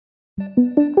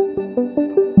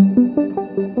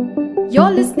You're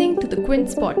listening to the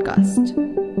Quince podcast.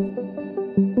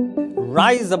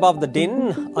 Rise above the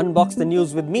din, unbox the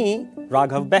news with me,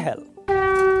 Raghav Behel.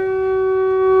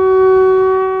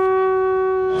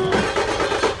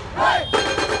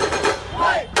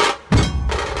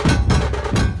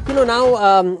 Now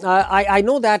I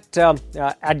know that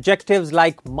adjectives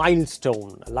like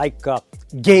milestone, like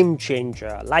game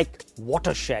changer, like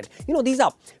watershed, these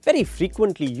are very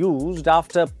frequently used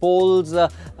after polls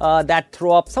that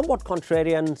throw up somewhat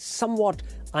contrarian, somewhat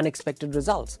unexpected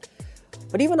results.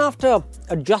 But even after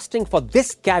adjusting for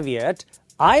this caveat,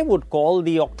 I would call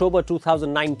the October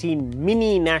 2019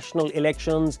 mini national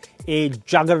elections a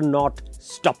juggernaut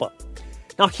stopper.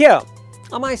 Now here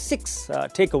are my 6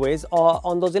 takeaways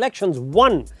on those elections.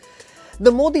 1,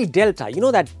 the Modi Delta.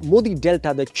 That Modi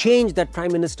Delta, the change that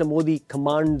Prime Minister Modi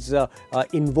commands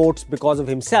in votes because of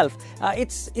himself,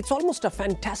 it's almost a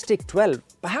fantastic 12,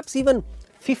 perhaps even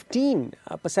 15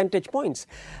 percentage points.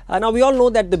 Now we all know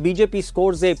that the BJP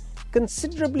scores a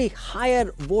considerably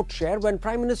higher vote share when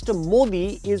Prime Minister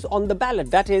Modi is on the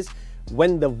ballot. That is,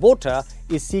 when the voter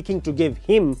is seeking to give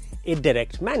him a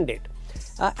direct mandate.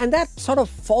 And that sort of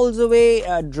falls away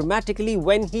dramatically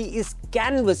when he is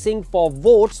canvassing for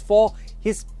votes for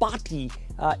his party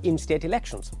in state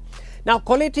elections. Now,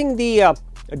 collating the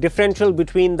differential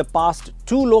between the past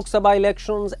 2 Lok Sabha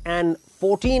elections and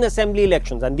 14 assembly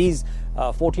elections, and these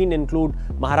 14 include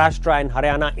Maharashtra and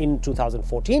Haryana in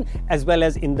 2014, as well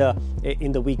as in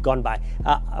the week gone by.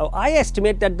 I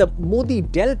estimate that the Modi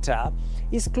Delta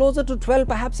is closer to 12,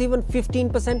 perhaps even 15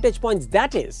 percentage points.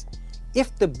 That is,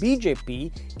 if the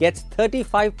BJP gets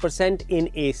 35% in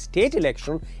a state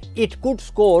election, it could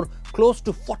score close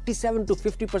to 47 to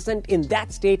 50% in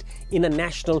that state in a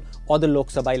national or the Lok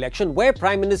Sabha election where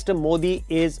Prime Minister Modi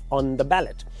is on the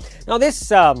ballot. Now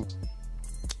this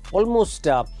almost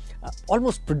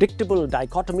predictable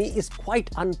dichotomy is quite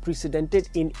unprecedented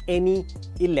in any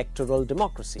electoral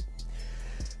democracy.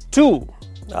 2,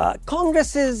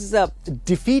 Congress's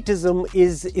defeatism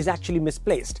is actually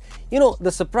misplaced.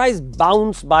 The surprise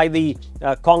bounce by the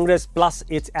Congress plus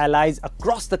its allies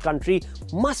across the country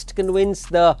must convince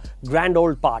the grand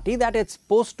old party that its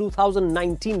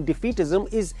post-2019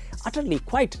 defeatism is utterly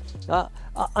quite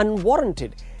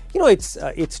unwarranted. Its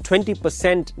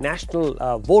 20%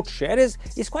 national vote share is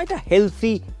quite a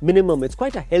healthy minimum. It's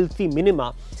quite a healthy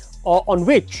minima on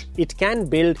which it can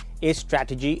build a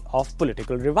strategy of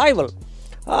political revival.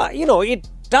 It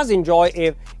does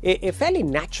enjoy a fairly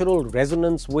natural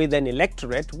resonance with an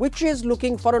electorate which is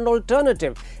looking for an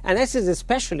alternative. And this is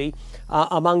especially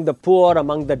among the poor,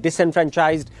 among the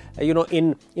disenfranchised,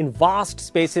 in vast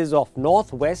spaces of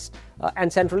northwest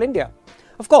and central India.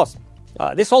 Of course,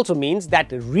 this also means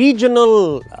that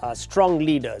regional strong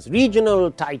leaders, regional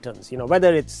titans,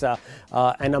 whether it's an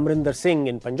Amrinder Singh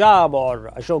in Punjab or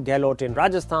Ashok Gehlot in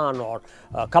Rajasthan or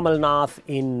Kamal Nath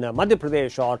in Madhya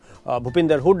Pradesh or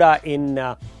Bhupinder Hooda in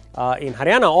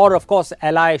Haryana or, of course,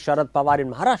 ally Sharad Pawar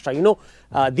in Maharashtra,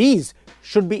 these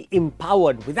should be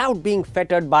empowered without being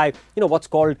fettered by, what's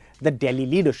called the Delhi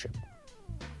leadership.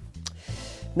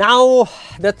 Now,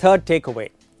 the third takeaway,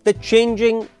 the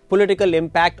changing political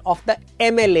impact of the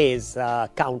MLAs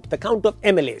count, the count of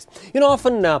MLAs.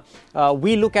 Often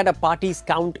we look at a party's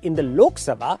count in the Lok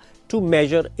Sabha to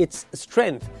measure its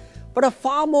strength. But a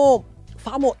far more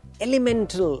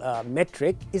elemental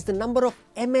metric is the number of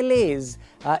MLAs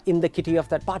in the kitty of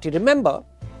that party. Remember,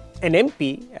 an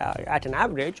MP at an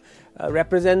average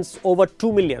represents over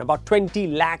 2 million, about 20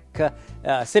 lakh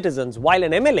citizens, while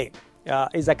an MLA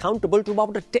is accountable to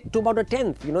about a tenth,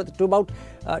 to about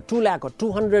 2 lakh or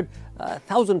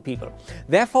 200,000 people.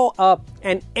 Therefore,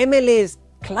 an MLA's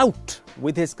clout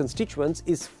with his constituents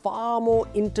is far more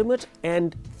intimate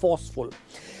and forceful.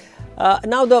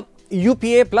 Now, the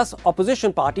UPA plus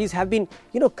opposition parties have been,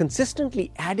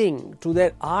 consistently adding to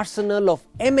their arsenal of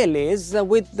MLAs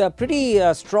with pretty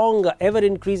strong,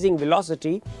 ever-increasing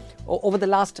velocity over the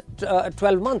last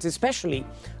 12 months, especially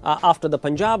after the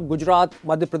Punjab, Gujarat,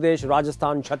 Madhya Pradesh,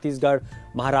 Rajasthan, Chhattisgarh,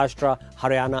 Maharashtra,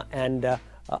 Haryana and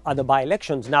other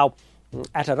by-elections. Now,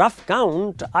 at a rough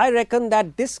count, I reckon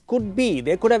that they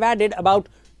could have added about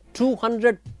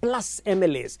 200 plus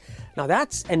MLAs. Now,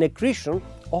 that's an accretion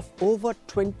of over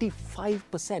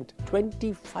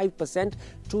 25%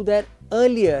 to their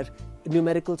earlier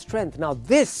numerical strength. Now,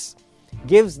 this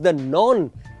gives the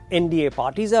non-NDA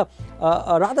parties a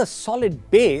rather solid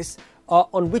base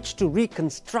on which to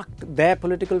reconstruct their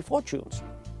political fortunes.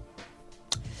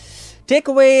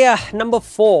 Takeaway number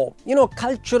 4,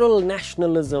 cultural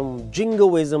nationalism,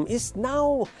 jingoism is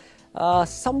now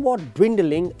somewhat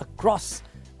dwindling across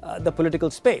the political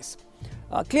space.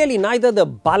 Clearly, neither the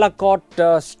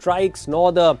Balakot strikes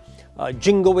nor the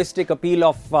jingoistic appeal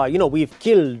of, we've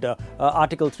killed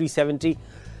Article 370,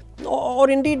 or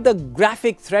indeed the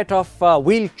graphic threat of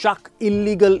we'll chuck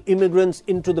illegal immigrants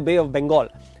into the Bay of Bengal.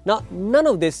 Now, none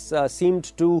of this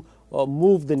seemed to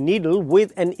move the needle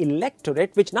with an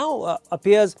electorate which now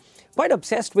appears quite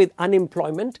obsessed with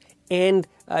unemployment and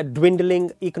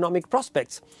dwindling economic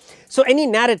prospects. So any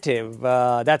narrative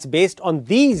that's based on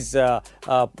these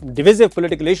divisive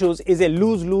political issues is a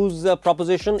lose-lose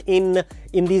proposition in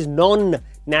these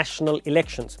non-national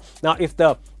elections. Now, if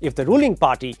the ruling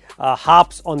party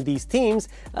harps on these themes,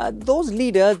 those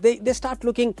leaders, they start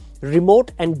looking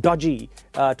remote and dodgy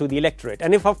to the electorate.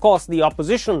 And if, of course, the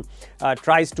opposition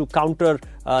tries to counter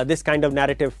this kind of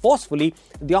narrative forcefully,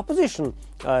 the opposition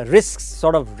risks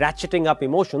sort of ratcheting up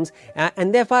emotions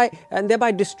and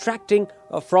thereby distracting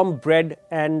from bread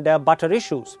and butter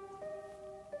issues.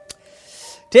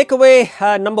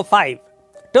 Takeaway number 5.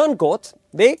 Turncoats,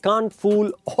 they can't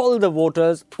fool all the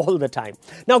voters all the time.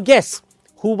 Now guess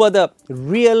who were the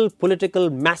real political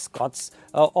mascots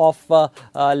of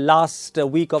last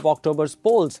week of October's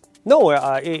polls. No,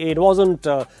 it wasn't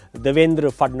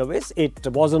Devendra Fadnavis, it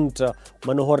wasn't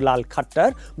Manohar Lal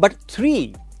Khattar, but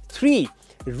three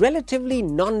relatively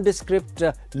nondescript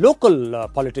local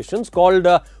politicians called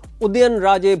Udayan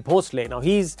Raje Bhosle. Now,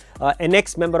 he's an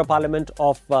ex-member of parliament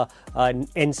of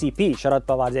NCP, Sharad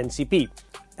Pawar's NCP.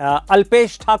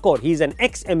 Alpesh Thakur, he's an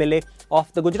ex-MLA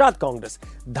of the Gujarat Congress.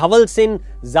 Dhaval Singh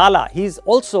Zala, he's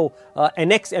also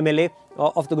an ex-MLA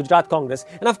of the Gujarat Congress.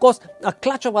 And of course, a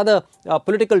clutch of other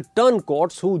political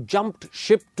turncoats who jumped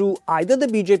ship to either the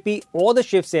BJP or the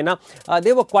Shiv Sena.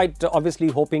 They were quite obviously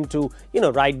hoping to,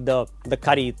 ride the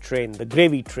curry train, the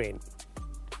gravy train.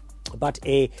 But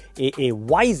a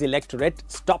wise electorate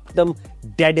stopped them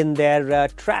dead in their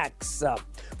tracks.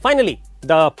 Finally,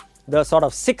 the sort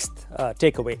of 6th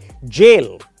takeaway,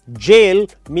 jail. Jail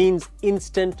means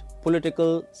instant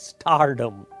political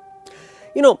stardom.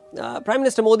 Prime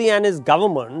Minister Modi and his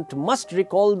government must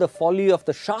recall the folly of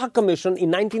the Shah Commission in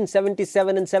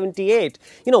 1977 and 78,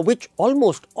 which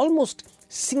almost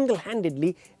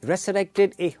single-handedly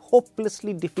resurrected a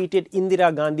hopelessly defeated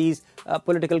Indira Gandhi's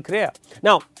political career.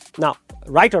 Now,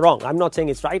 right or wrong, I'm not saying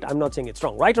it's right, I'm not saying it's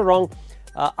wrong. Right or wrong,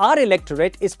 our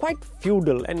electorate is quite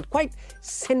feudal and quite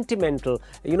sentimental,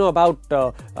 about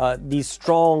these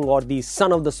strong or these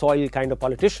son of the soil kind of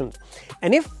politicians.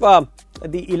 And if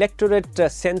the electorate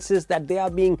senses that they are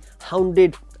being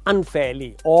hounded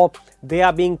unfairly or they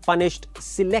are being punished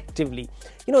selectively,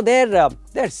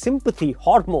 their sympathy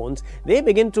hormones, they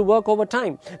begin to work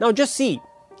overtime. Now, just see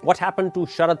what happened to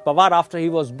Sharad Pawar after he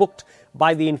was booked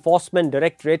by the Enforcement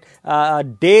Directorate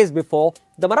days before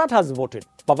the Marathas voted.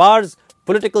 Pawar's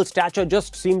political stature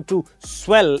just seemed to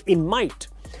swell in might.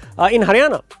 In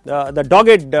Haryana, the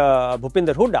dogged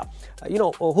Bhupinder Hooda,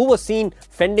 who was seen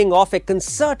fending off a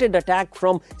concerted attack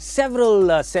from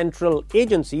several central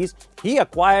agencies, he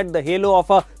acquired the halo of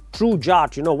a true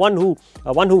Jat, one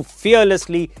who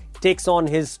fearlessly takes on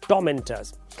his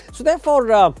tormentors. So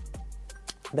therefore,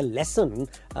 the lesson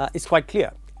is quite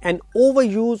clear. An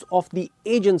overuse of the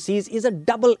agencies is a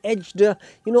double-edged,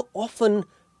 often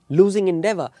losing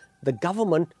endeavor. The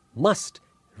government must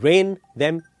rein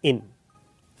them in.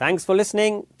 Thanks for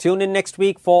listening. Tune in next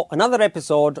week for another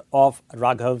episode of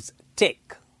Raghav's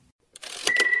Take.